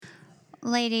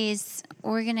Ladies,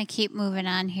 we're going to keep moving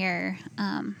on here.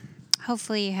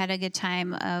 Hopefully you had a good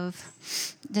time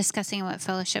of discussing what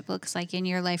fellowship looks like in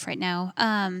your life right now.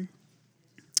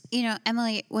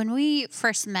 Emily, when we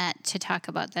first met to talk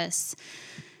about this,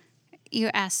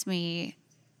 you asked me,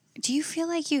 do you feel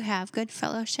like you have good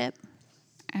fellowship?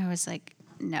 I was like,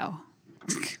 no,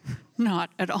 not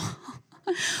at all.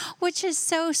 Which is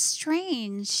so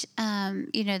strange,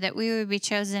 that we would be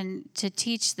chosen to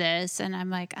teach this. And I'm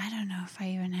like, I don't know if I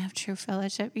even have true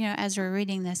fellowship, as we're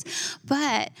reading this.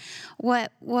 But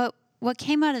what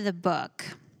came out of the book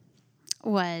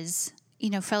was,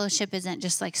 fellowship isn't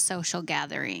just like social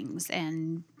gatherings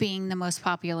and being the most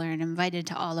popular and invited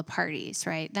to all the parties,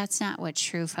 right? That's not what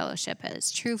true fellowship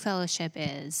is. True fellowship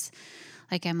is,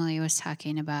 like Emily was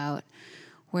talking about,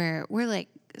 where we're like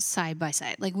side by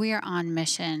side, like we are on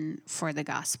mission for the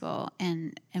gospel,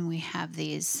 and we have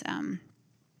these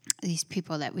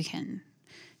people that we can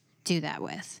do that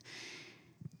with.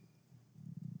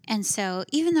 And so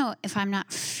even though if I'm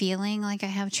not feeling like I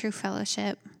have true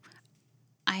fellowship,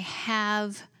 I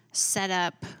have set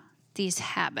up these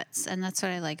habits, and that's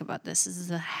what I like about this, is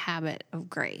the habit of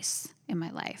grace in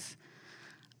my life.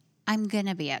 I'm going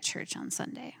to be at church on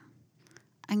Sunday.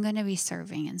 I'm going to be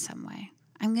serving in some way.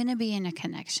 I'm going to be in a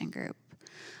connection group.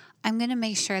 I'm going to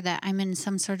make sure that I'm in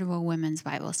some sort of a women's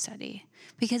Bible study,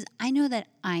 because I know that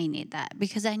I need that,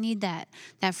 because I need that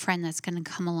friend that's going to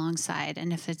come alongside.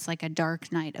 And if it's like a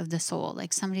dark night of the soul,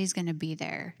 like somebody's going to be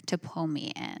there to pull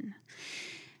me in.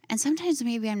 And sometimes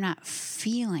maybe I'm not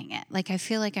feeling it. Like I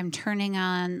feel like I'm turning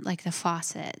on like the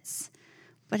faucets,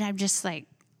 but I'm just like,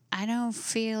 I don't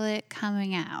feel it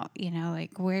coming out,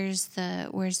 like where's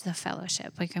the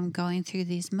fellowship? Like I'm going through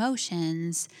these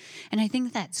motions, and I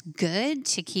think that's good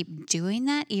to keep doing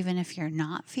that even if you're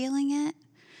not feeling it.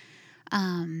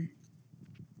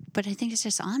 But I think it's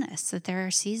just honest that there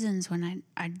are seasons when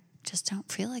I just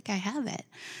don't feel like I have it.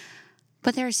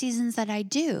 But there are seasons that I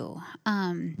do.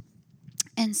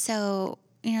 And so,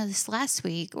 this last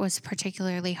week was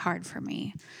particularly hard for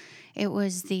me. It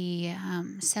was the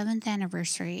 7th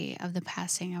anniversary of the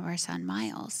passing of our son,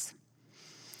 Miles.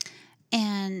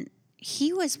 And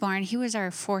he was born, he was our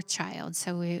 4th child,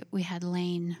 so we had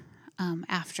Lane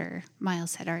after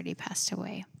Miles had already passed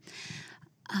away.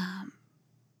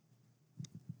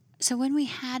 So when we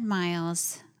had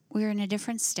Miles, we were in a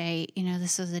different state.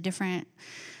 This was a different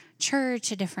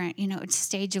church, a different,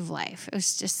 stage of life. It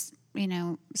was just...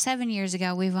 7 years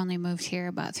ago, we've only moved here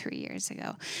about 3 years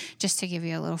ago, just to give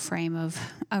you a little frame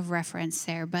of reference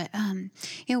there. But,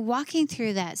 walking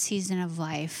through that season of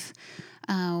life,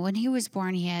 when he was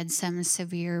born, he had some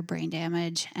severe brain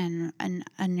damage and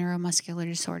a neuromuscular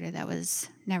disorder that was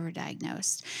never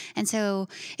diagnosed. And so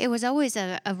it was always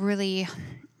a really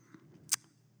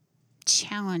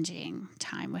challenging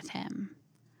time with him.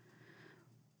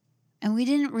 And we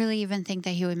didn't really even think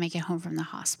that he would make it home from the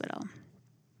hospital,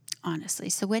 honestly.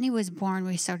 So when he was born,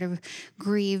 we sort of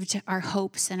grieved our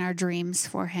hopes and our dreams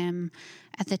for him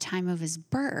at the time of his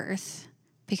birth,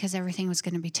 because everything was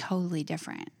going to be totally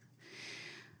different.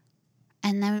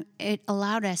 And then it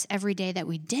allowed us, every day that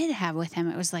we did have with him,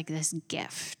 it was like this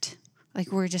gift. Like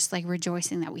we're just like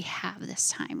rejoicing that we have this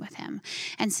time with him.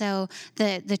 And so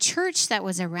the church that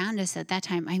was around us at that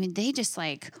time, they just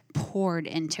like poured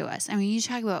into us. You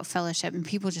talk about fellowship and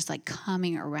people just like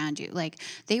coming around you. Like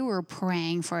they were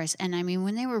praying for us. And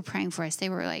when they were praying for us, they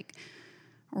were like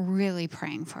really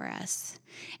praying for us.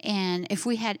 And if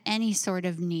we had any sort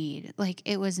of need, like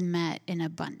it was met in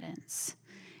abundance.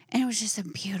 And it was just a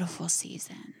beautiful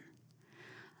season.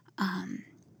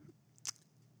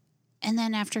 And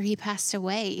then after he passed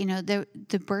away,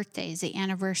 the birthdays, the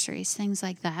anniversaries, things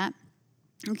like that,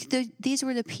 these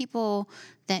were the people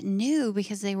that knew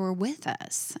because they were with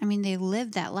us. They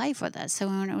lived that life with us. So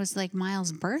when it was like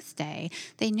Miles' birthday,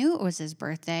 they knew it was his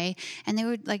birthday, and they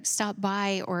would like stop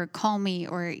by or call me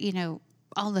or,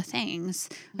 all the things,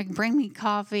 like bring me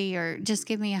coffee or just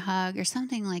give me a hug or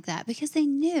something like that, because they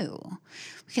knew,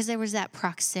 because there was that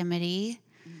proximity.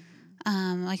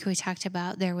 Like we talked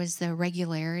about, there was the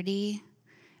regularity,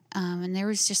 and there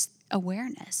was just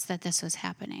awareness that this was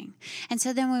happening. And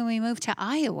so then when we moved to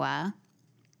Iowa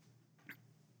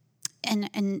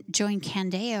and joined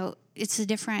Candeo, it's a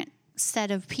different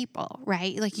set of people,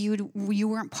 right? Like you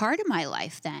weren't part of my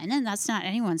life then, and that's not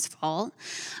anyone's fault.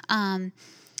 And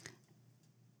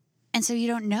so you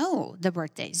don't know the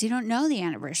birthdays, you don't know the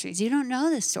anniversaries, you don't know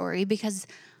the story, because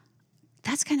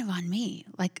that's kind of on me.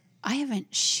 Like I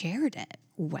haven't shared it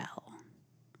well.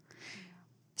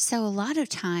 So a lot of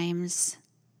times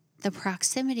the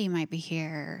proximity might be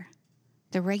here,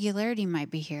 the regularity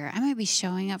might be here. I might be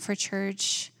showing up for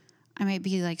church, I might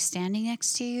be like standing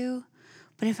next to you,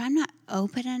 but if I'm not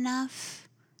open enough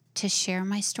to share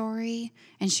my story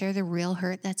and share the real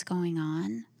hurt that's going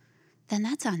on, then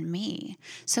that's on me.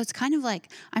 So it's kind of like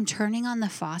I'm turning on the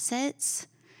faucets,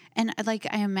 and like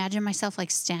I imagine myself like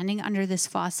standing under this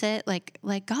faucet, like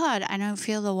God, I don't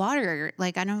feel the water,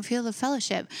 like I don't feel the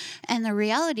fellowship. And the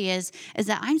reality is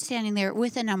that I'm standing there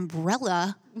with an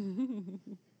umbrella.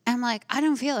 I'm like, I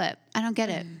don't feel it. I don't get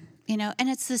it. And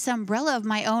it's this umbrella of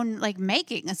my own like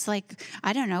making. It's like,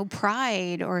 I don't know,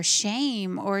 pride or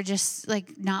shame or just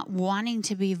like not wanting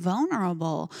to be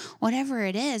vulnerable. Whatever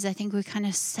it is, I think we kind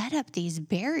of set up these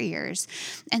barriers.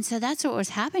 And so that's what was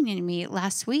happening to me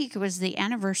last week. It was the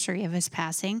anniversary of his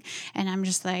passing. And I'm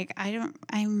just like,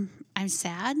 I'm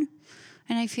sad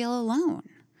and I feel alone.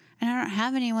 And I don't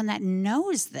have anyone that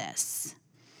knows this.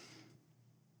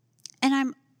 And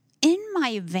I'm in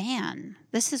my van,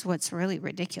 this is what's really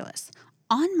ridiculous,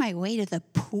 on my way to the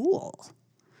pool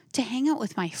to hang out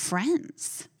with my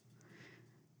friends.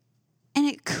 And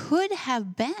it could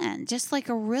have been just like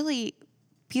a really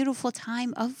beautiful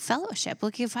time of fellowship.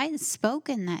 Like if I had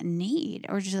spoken that need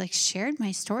or just like shared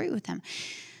my story with them,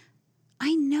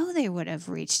 I know they would have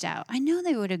reached out. I know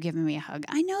they would have given me a hug.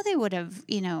 I know they would have,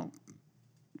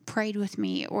 prayed with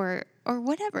me or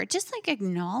whatever, just like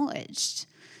acknowledged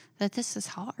that this is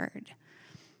hard.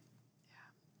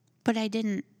 But I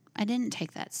didn't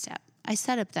take that step. I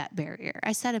set up that barrier.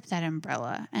 I set up that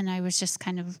umbrella, and I was just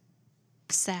kind of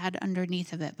sad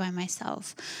underneath of it by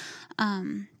myself.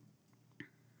 But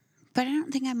I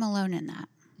don't think I'm alone in that.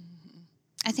 Mm-hmm.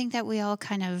 I think that we all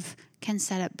kind of can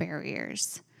set up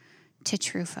barriers to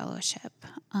true fellowship.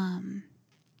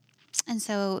 And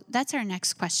so that's our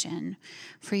next question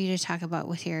for you to talk about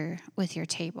with your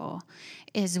table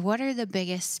is, what are the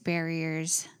biggest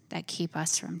barriers that keep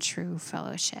us from true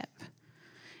fellowship?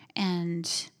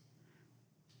 And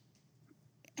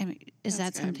I mean, is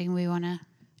that something we want to?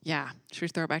 Yeah. Should we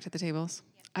throw it back to the tables?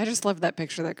 Yep. I just love that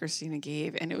picture that Christina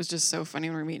gave, and it was just so funny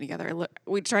when we were meeting together.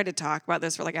 We tried to talk about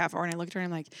this for like half an hour, and I looked at her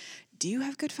and I'm like, do you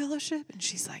have good fellowship? And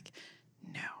she's like,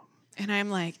 no. And I'm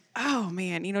like, oh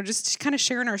man, just kind of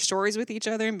sharing our stories with each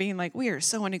other and being like, we are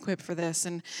so unequipped for this.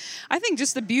 And I think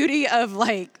just the beauty of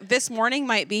like this morning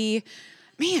might be,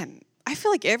 man, I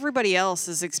feel like everybody else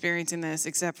is experiencing this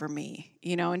except for me,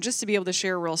 and just to be able to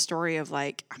share a real story of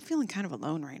like, I'm feeling kind of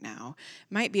alone right now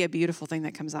might be a beautiful thing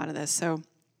that comes out of this. So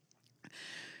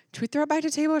should we throw it back to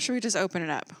the table or should we just open it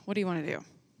up? What do you want to do?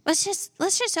 Let's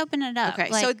just open it up. Okay,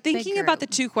 like, so thinking about the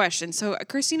two questions. So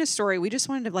Christina's story, we just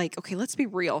wanted to okay, let's be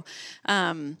real.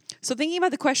 So thinking about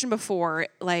the question before,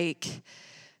 like,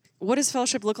 what does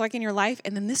fellowship look like in your life?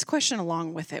 And then this question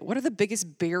along with it, what are the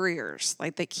biggest barriers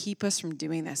that keep us from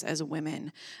doing this as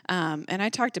women? And I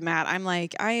talked to Matt. I'm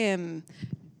like,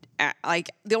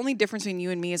 the only difference between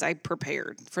you and me is I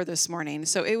prepared for this morning.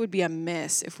 So it would be a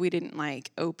miss if we didn't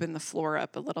open the floor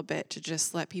up a little bit to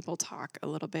just let people talk a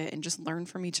little bit and just learn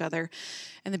from each other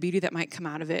and the beauty that might come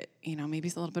out of it. Maybe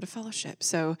it's a little bit of fellowship.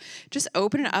 So just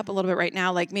open it up a little bit right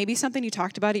now. Like maybe something you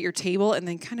talked about at your table and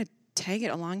then kind of tag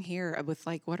it along here with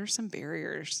what are some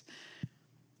barriers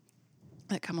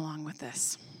that come along with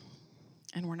this?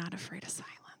 And we're not afraid of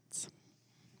silence.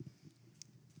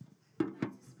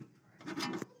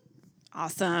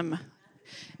 Awesome.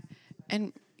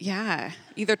 And yeah,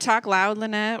 either talk loud,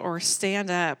 Lynette, or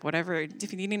stand up, whatever.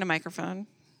 If you need a microphone.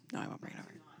 No, I won't bring it over.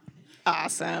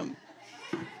 Awesome.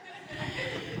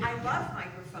 I love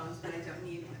microphones, but I don't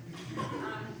need one.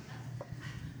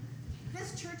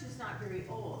 This church is not very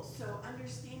old, so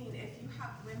understanding if you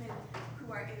have women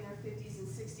who are in their 50s and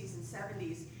 60s and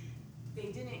 70s,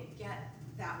 they didn't get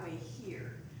that way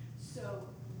here. So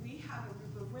we have a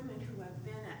group of women who have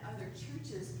been at other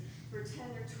churches for 10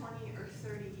 or 20 or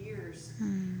 30 years.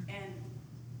 And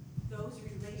those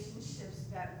relationships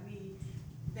that we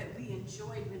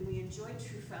enjoyed when we enjoyed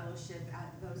true fellowship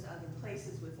at those other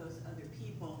places with those other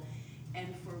people, and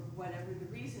for whatever the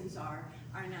reasons are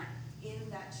not in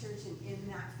that church and in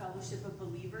that fellowship of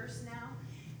believers now.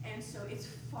 And so it's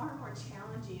far more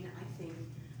challenging, I think,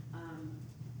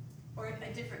 or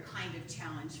a different kind of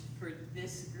challenge for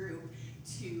this group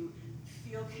to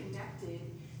feel connected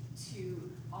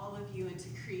to all of you and to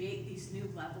create these new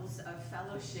levels of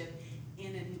fellowship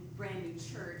in a brand new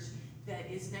church that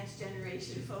is next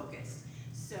generation focused.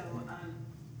 So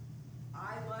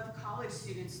I love college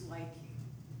students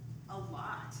a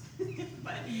lot,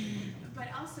 but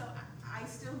also I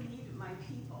still need my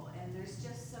people, and there's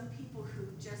just some people who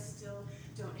just still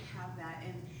don't have that,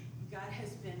 and God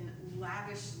has been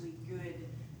lavishly good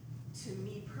to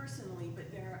me personally, but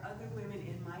there are other women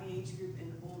in my age group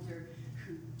and older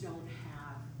who don't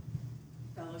have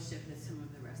fellowship that some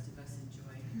of the rest of us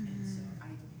enjoy. And so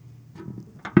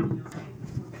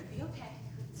we're going to be okay.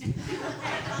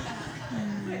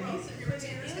 But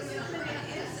it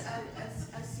is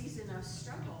a season of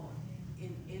struggle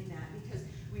in that, because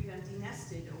we've empty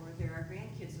nested, or there are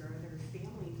grandkids, or there are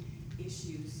family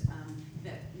issues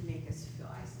that make us feel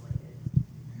isolated.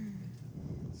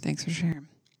 Thanks for sharing.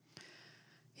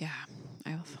 Yeah, I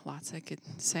have lots I could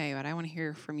say, but I want to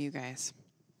hear from you guys.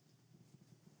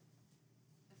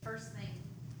 The first thing,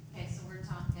 okay, so we're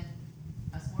talking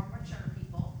us more mature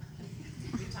people.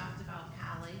 We talked about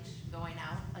college, going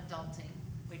out, adulting.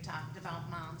 We talked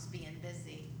about moms being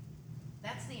busy.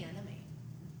 That's the enemy.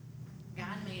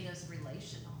 God made us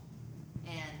relational,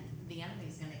 and the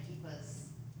enemy's going to keep us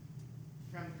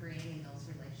from creating those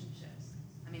relationships.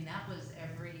 I mean, that was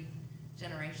every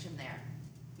generation there,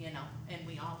 and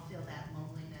we all feel that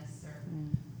loneliness or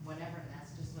whatever, and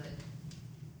that's just what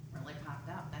really popped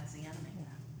up. That's the enemy,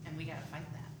 and we got to fight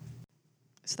that.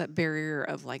 So that barrier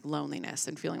of like loneliness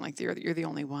and feeling like you're the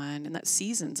only one, and that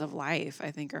seasons of life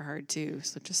I think are hard too.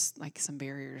 So just like some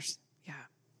barriers. Yeah.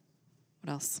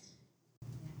 What else?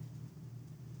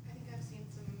 I think I've seen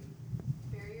some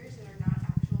barriers that are not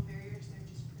actual barriers, they're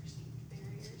just perceived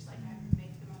barriers. Like I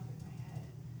make them up in my head.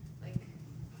 Like,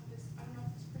 I don't know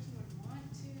if this person would want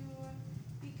to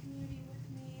be community with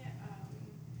me.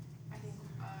 I think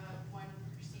one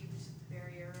perceived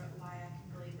barrier lie I can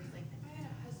believe is like, if I had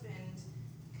a husband,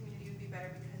 community would be better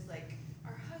because like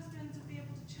our husbands would be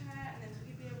able to chat and then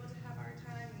we'd be able to have our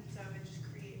time, and so it just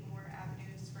create more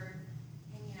avenues for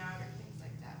hanging out or things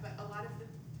like that. But a lot of the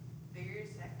barriers,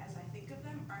 as I think of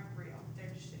them, aren't real.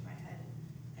 They're just in my head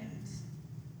and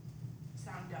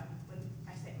sound dumb when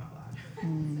I say them out loud.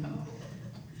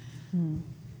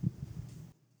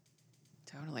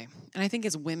 Totally. And I think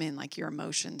as women, like your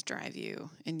emotions drive you,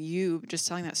 and you just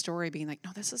telling that story, being like,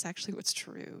 no, this is actually what's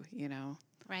true,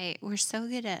 Right. We're so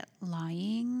good at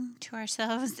lying to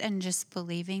ourselves and just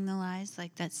believing the lies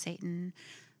like that Satan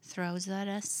throws at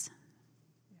us.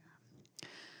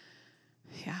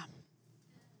 Yeah.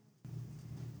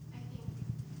 I think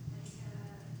like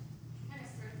kind of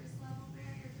surface level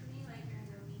barrier for me, like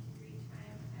during the meet and greet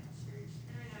time at church,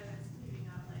 and I know that's maybe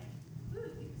not like,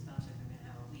 woo, People's Fellowship, I'm gonna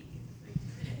have a week, it's like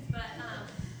 2 minutes, but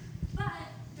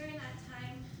during that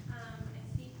time, I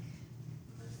think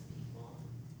most people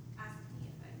ask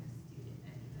me if I'm a student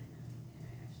at UNI, and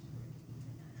I actually work at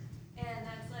UNI, and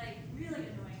that's like really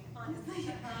annoying,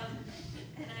 honestly,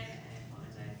 and I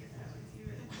apologize if that was you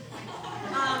at one point.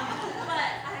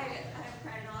 But I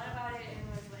cried a lot about it and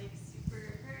was like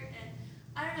super hurt, and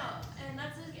I don't know, and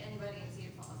that's like anybody in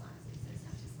Cedar Falls, honestly, so it's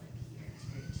not just like here at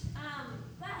church.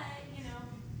 But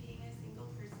being a single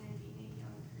person, being a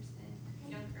young person,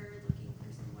 younger looking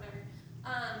person, whatever,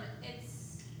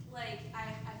 it's like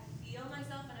I feel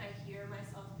myself and I hear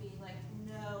myself being like,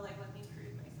 no, like let me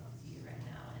prove myself to you right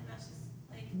now, and that's just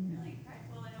like really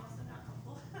prideful and also not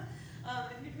helpful.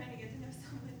 If you're trying to get to know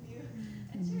someone new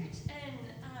at church, and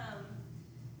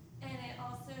it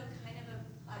also kind of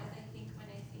applies, I think, when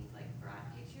I think like broad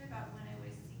picture about when I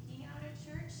was seeking out a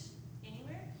church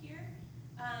anywhere here,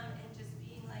 and just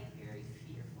being like very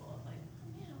fearful of like,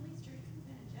 oh man, all these church people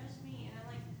are gonna judge me, and I'm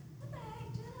like, what the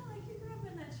heck, Jenna? Like you grew up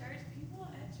in that church. People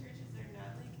at churches are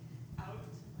not like out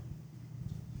to like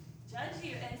judge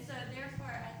you, and so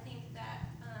therefore I think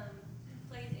that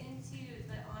plays into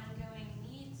the ongoing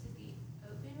need to be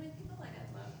open with people. Like I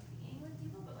love being with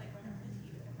people, but like when I'm with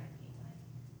you, am I being like,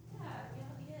 yeah,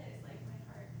 reality is like my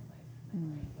heart, like my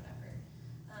brain, whatever,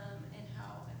 and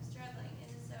how I'm struggling.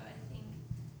 And so I think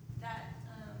that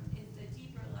is the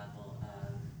deeper level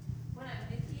of when I'm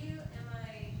with you, am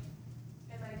I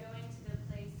going to the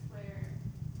place where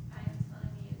I am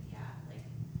telling you, yeah, like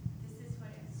this is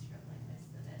what I'm struggling with,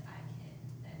 so that I can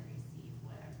then receive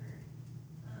whatever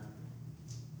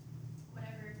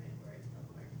good word the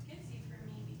Lord gives you for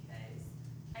me, because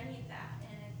I need that,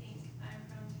 and I think I'm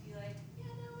prone to be like,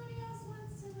 yeah, nobody else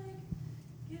wants to like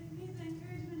give me the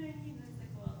encouragement I need, and it's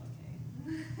like, well, okay,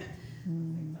 let's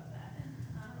think about that.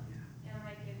 Am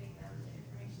I giving them the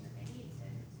information that they need to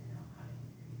know how to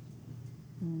encourage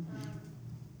me?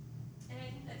 And I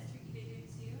think that's tricky to do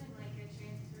too in like a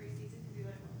transitory season, because you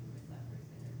don't know who is that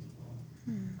person or people.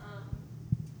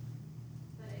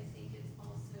 But I think it's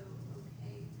also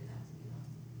okay for that to be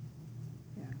healthy.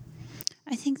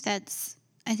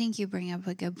 I think you bring up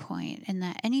a good point in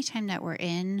that anytime that we're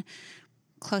in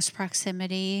close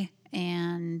proximity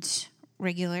and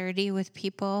regularity with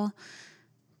people,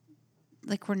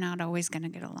 like we're not always going to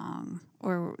get along,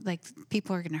 or like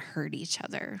people are going to hurt each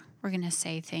other. We're going to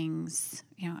say things,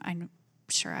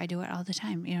 sure I do it all the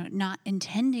time, not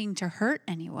intending to hurt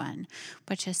anyone,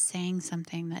 but just saying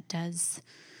something that does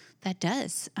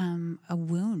a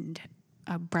wound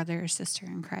a brother or sister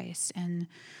in Christ. And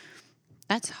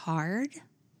that's hard.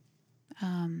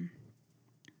 And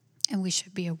we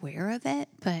should be aware of it.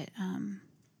 But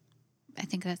I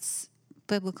think that's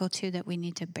biblical too, that we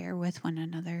need to bear with one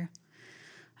another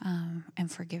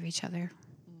and forgive each other.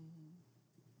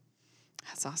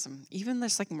 That's awesome. Even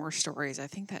there's like more stories. I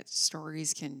think that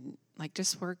stories can, like,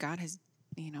 just where God has,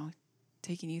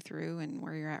 taken you through and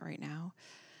where you're at right now.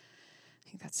 I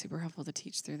think that's super helpful to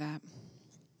teach through that.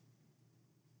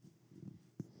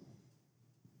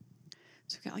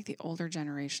 So we've got like the older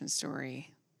generation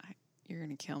story. You're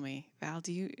going to kill me. Val,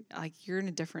 you're in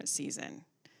a different season.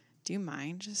 Do you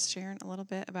mind just sharing a little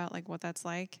bit about like what that's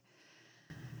like?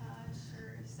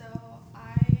 Sure. So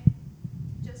I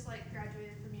just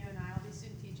graduated from UNI. I'll be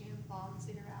student teaching in the fall in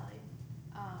Cedar Valley.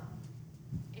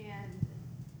 And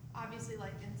obviously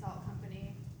in Salt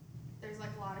Company, there's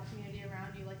a lot of community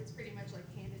around you. It's pretty much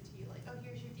handed to you. Oh,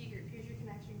 here's your D group, here's your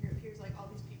connection group, here's all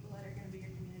these people that are going to be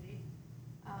your community.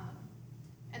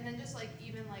 And then just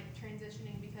even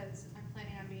transitioning, because I'm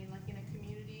planning on being in a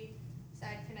community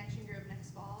side connection group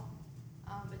next fall.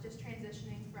 But just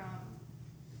transitioning from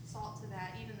Salt to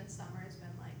that, even this summer has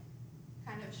been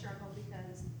kind of a struggle,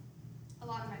 because a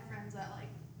lot of my friends that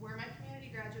were my community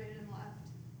graduated and left.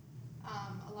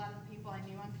 A lot of the people I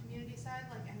knew on community side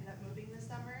ended up moving this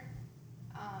summer.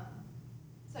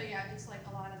 So yeah, just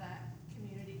a lot of that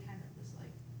community kind of just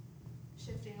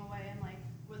shifting away, and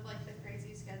with the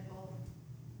crazy schedule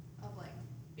of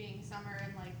being summer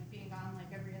and being gone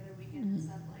every other weekend and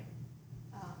stuff,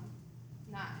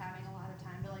 not having a lot of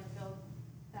time to build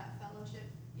that fellowship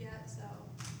yet. So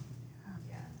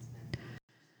yeah, it's been.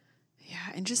 Yeah,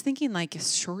 and just thinking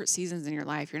short seasons in your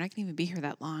life, you're not going to even be here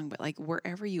that long, but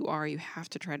wherever you are, you have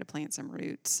to try to plant some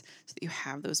roots so that you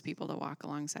have those people to walk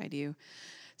alongside you.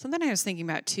 Something I was thinking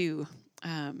about too,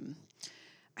 I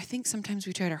think sometimes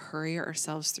we try to hurry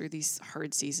ourselves through these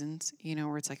hard seasons,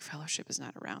 where it's fellowship is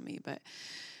not around me, but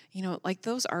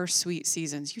those are sweet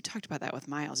seasons. You talked about that with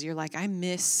Miles. You're I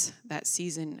miss that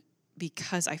season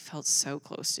because I felt so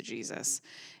close to Jesus.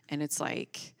 And it's I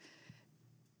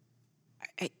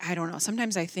don't know.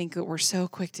 Sometimes I think that we're so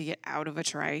quick to get out of a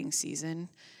trying season.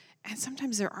 And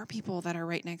sometimes there are people that are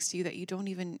right next to you that you don't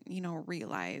even,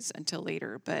 realize until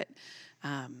later. But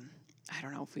I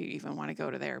don't know if we even want to go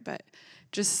to there. But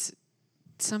just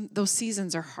those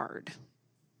seasons are hard.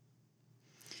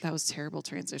 That was terrible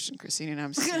transition, Christina, and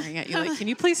I'm staring at you can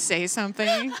you please say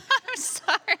something? I'm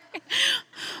sorry.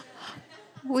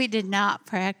 We did not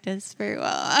practice very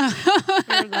well.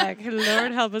 We're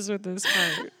Lord, help us with this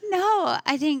part. No,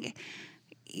 I think,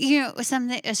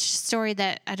 a story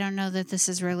that I don't know that this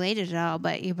is related at all,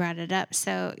 but you brought it up.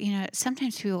 So,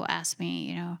 sometimes people ask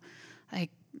me,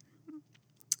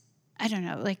 I don't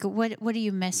know, what do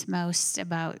you miss most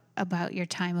about your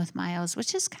time with Miles?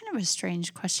 Which is kind of a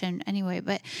strange question anyway,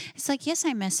 but it's yes,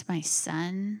 I miss my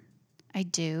son. I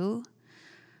do.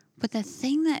 But the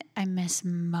thing that I miss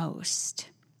most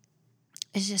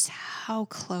is just how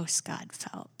close God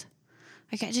felt.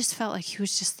 I just felt he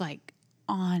was just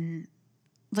on,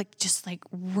 just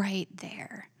right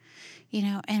there,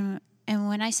 and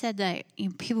when I said that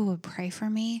people would pray for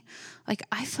me,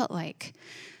 I felt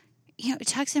it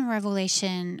talks in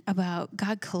Revelation about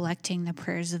God collecting the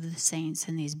prayers of the saints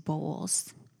in these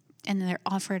bowls, and they're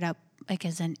offered up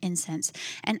as an incense.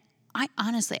 And I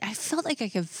felt I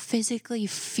could physically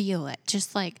feel it,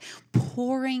 just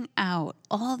pouring out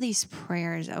all these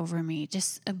prayers over me,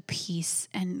 just of peace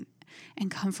and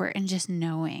comfort, and just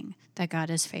knowing that God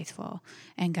is faithful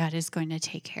and God is going to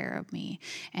take care of me,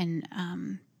 and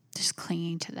just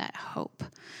clinging to that hope.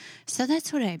 So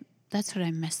that's what I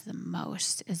miss the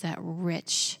most, is that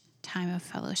rich time of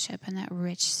fellowship and that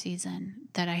rich season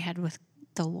that I had with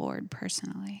the Lord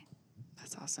personally.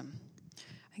 That's awesome.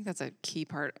 I think that's a key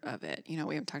part of it. We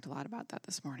haven't talked a lot about that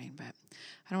this morning, but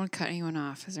I don't want to cut anyone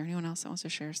off. Is there anyone else that wants to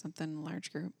share something in a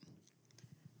large group?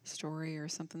 Story or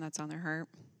something that's on their heart?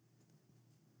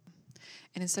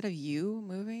 And instead of you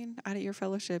moving out of your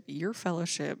fellowship,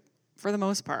 for the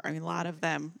most part, a lot of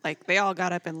them, they all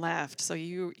got up and left. So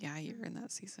you're in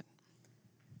that season.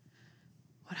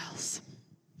 What else?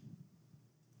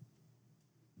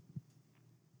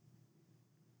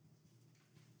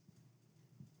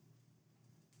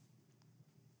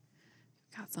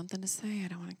 Got something to say? I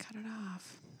don't want to cut it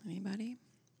off. Anybody?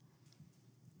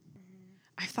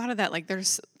 I thought of that. Like,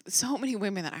 there's so many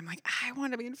women that I'm like, I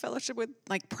want to be in fellowship with,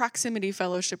 like proximity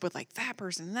fellowship with like that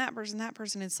person, that person, that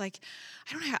person. It's like,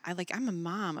 I'm a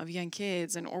mom of young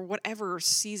kids or whatever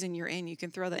season you're in, you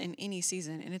can throw that in any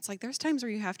season. And it's like, there's times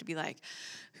where you have to be like,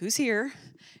 who's here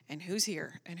and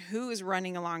who is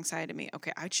running alongside of me?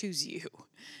 Okay, I choose you,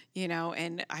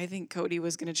 and I think Cody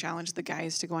was going to challenge the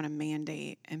guys to go on a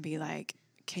mandate and be like,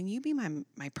 can you be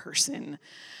my person?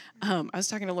 I was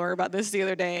talking to Laura about this the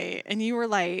other day, and you were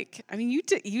like, I mean,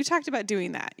 you talked about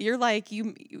doing that. You're like, do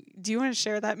you want to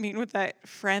share that meeting with that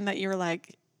friend that you were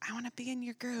like, I want to be in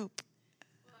your group?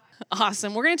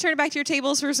 Awesome. We're going to turn it back to your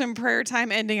tables for some prayer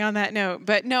time ending on that note.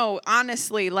 But no,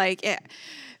 honestly,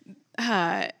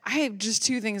 I have just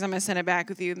two things I'm going to send it back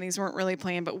with you, and these weren't really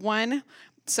planned. But one,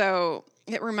 so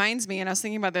it reminds me, and I was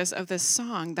thinking about this, of this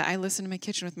song that I listen to in my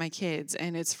kitchen with my kids,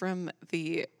 and it's from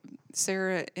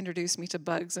Sarah introduced me to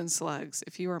Bugs and Slugs.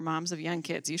 If you are moms of young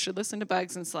kids, you should listen to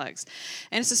Bugs and Slugs.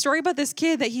 And it's a story about this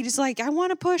kid that he just like, I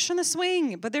want to push on the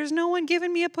swing, but there's no one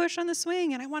giving me a push on the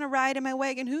swing, and I want to ride in my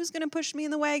wagon. Who's going to push me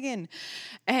in the wagon?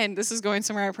 And this is going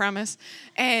somewhere, I promise.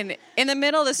 And in the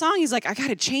middle of the song, he's like, I got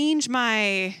to change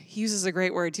he uses a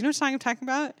great word. Do you know what song I'm talking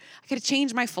about? I got to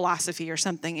change my philosophy or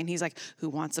something. And he's like, who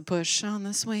wants a push on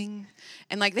the swing?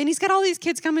 And then he's got all these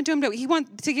kids coming to him. He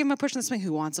wants to give him a push on the swing.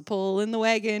 Who wants a pull in the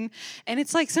wagon? And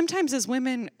it's like sometimes as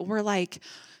women, we're like,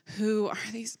 who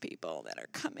are these people that are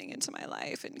coming into my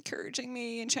life and encouraging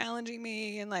me and challenging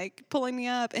me and like pulling me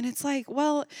up? And it's like,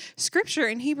 well, Scripture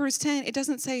in Hebrews 10, it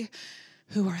doesn't say,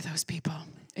 who are those people?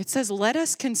 It says, let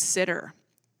us consider.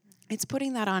 It's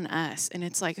putting that on us. And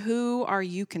it's like, who are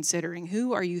you considering?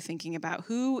 Who are you thinking about?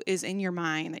 Who is in your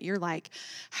mind that you're like,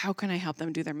 how can I help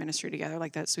them do their ministry together?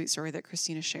 Like that sweet story that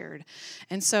Christina shared.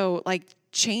 And so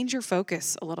change your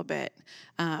focus a little bit.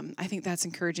 I think that's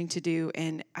encouraging to do.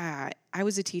 And I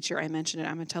was a teacher. I mentioned it.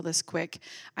 I'm going to tell this quick.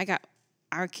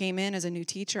 I came in as a new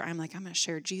teacher. I'm like, I'm going to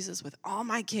share Jesus with all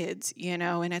my kids,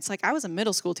 and it's like, I was a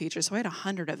middle school teacher, so I had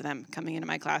 100 of them coming into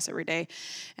my class every day.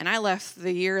 And I left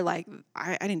the year like,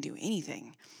 I didn't do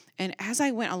anything. And as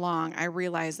I went along, I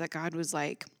realized that God was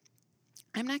like,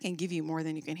 I'm not going to give you more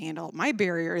than you can handle. My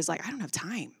barrier is like, I don't have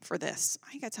time for this.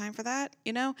 I ain't got time for that,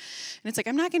 And it's like,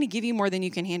 I'm not going to give you more than you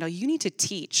can handle. You need to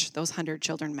teach those 100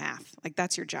 children math. Like,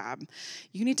 that's your job.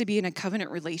 You need to be in a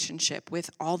covenant relationship with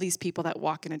all these people that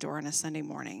walk in a door on a Sunday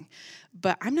morning.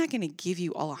 But I'm not going to give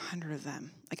you all 100 of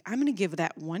them. Like, I'm going to give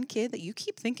that one kid that you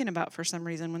keep thinking about for some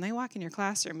reason when they walk in your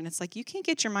classroom. And it's like, you can't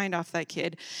get your mind off that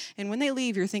kid. And when they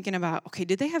leave, you're thinking about, okay,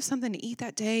 did they have something to eat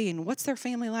that day? And what's their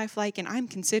family life like? And I'm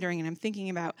considering and I'm thinking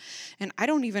about, and I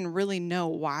don't even really know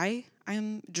why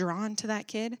I'm drawn to that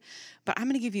kid, but I'm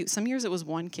going to give you, some years it was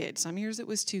one kid, some years it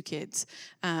was two kids.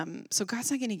 So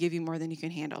God's not going to give you more than you can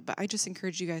handle, but I just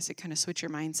encourage you guys to kind of switch your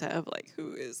mindset of like,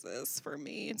 who is this for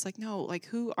me? It's like, no, like,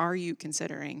 who are you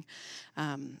considering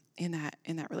in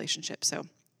that relationship? So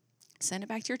send it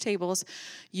back to your tables.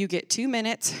 You get 2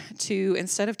 minutes to,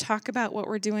 instead of talk about what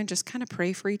we're doing, just kind of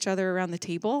pray for each other around the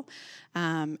table.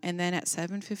 And then at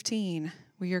 7:15,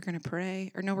 we are going to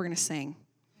pray, or no, we're going to sing.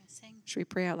 Should we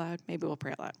pray out loud? Maybe we'll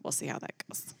pray out loud. We'll see how that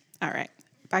goes. All right.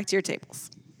 Back to your tables.